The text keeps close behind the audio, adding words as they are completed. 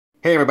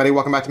Hey everybody,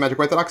 welcome back to Magic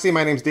Orthodoxy.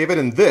 My name's David,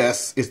 and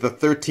this is the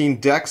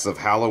 13 decks of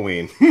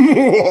Halloween.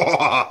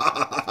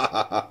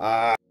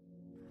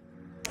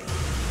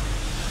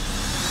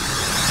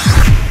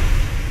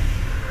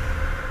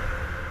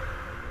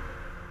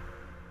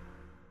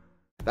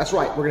 That's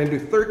right, we're going to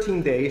do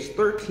 13 days,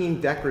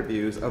 13 deck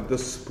reviews of the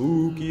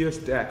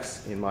spookiest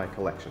decks in my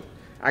collection.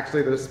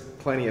 Actually, there's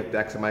plenty of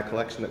decks in my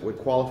collection that would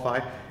qualify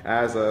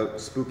as a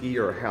spooky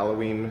or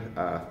Halloween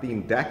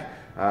themed deck,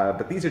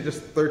 but these are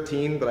just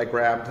 13 that I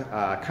grabbed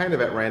kind of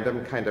at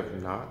random, kind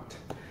of not,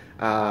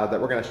 that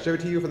we're going to show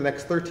to you for the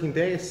next 13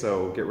 days,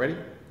 so get ready.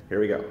 Here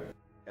we go.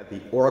 At the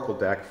Oracle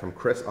deck from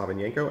Chris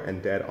Avanyenko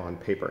and Dead on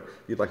Paper.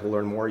 If you'd like to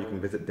learn more, you can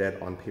visit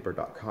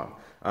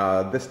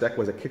deadonpaper.com. This deck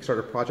was a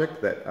Kickstarter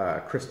project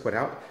that Chris put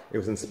out. It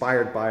was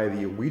inspired by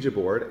the Ouija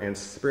board and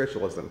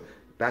spiritualism.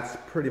 That's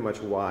pretty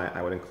much why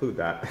I would include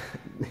that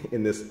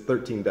in this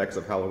 13 decks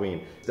of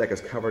Halloween. This deck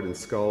is covered in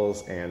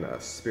skulls and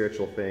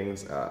spiritual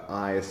things,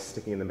 eyes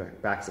sticking in the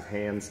backs of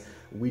hands,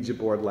 Ouija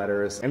board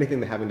letters,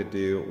 anything having to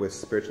do with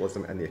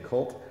spiritualism and the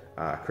occult.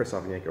 Chris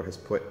Avanyenko has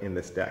put in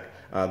this deck.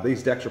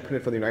 These decks were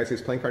printed from the United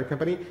States Playing Card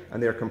Company,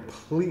 and they are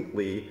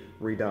completely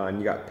redone.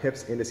 You got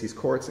pips, indices,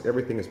 courts,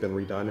 everything has been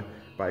redone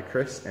by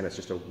Chris, and it's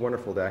just a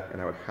wonderful deck,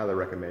 and I would highly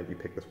recommend you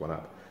pick this one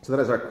up. So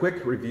that is our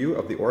quick review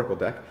of the Oracle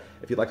deck.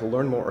 If you'd like to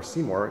learn more or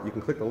see more, you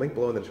can click the link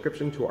below in the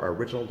description to our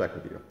original deck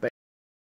review. Thanks.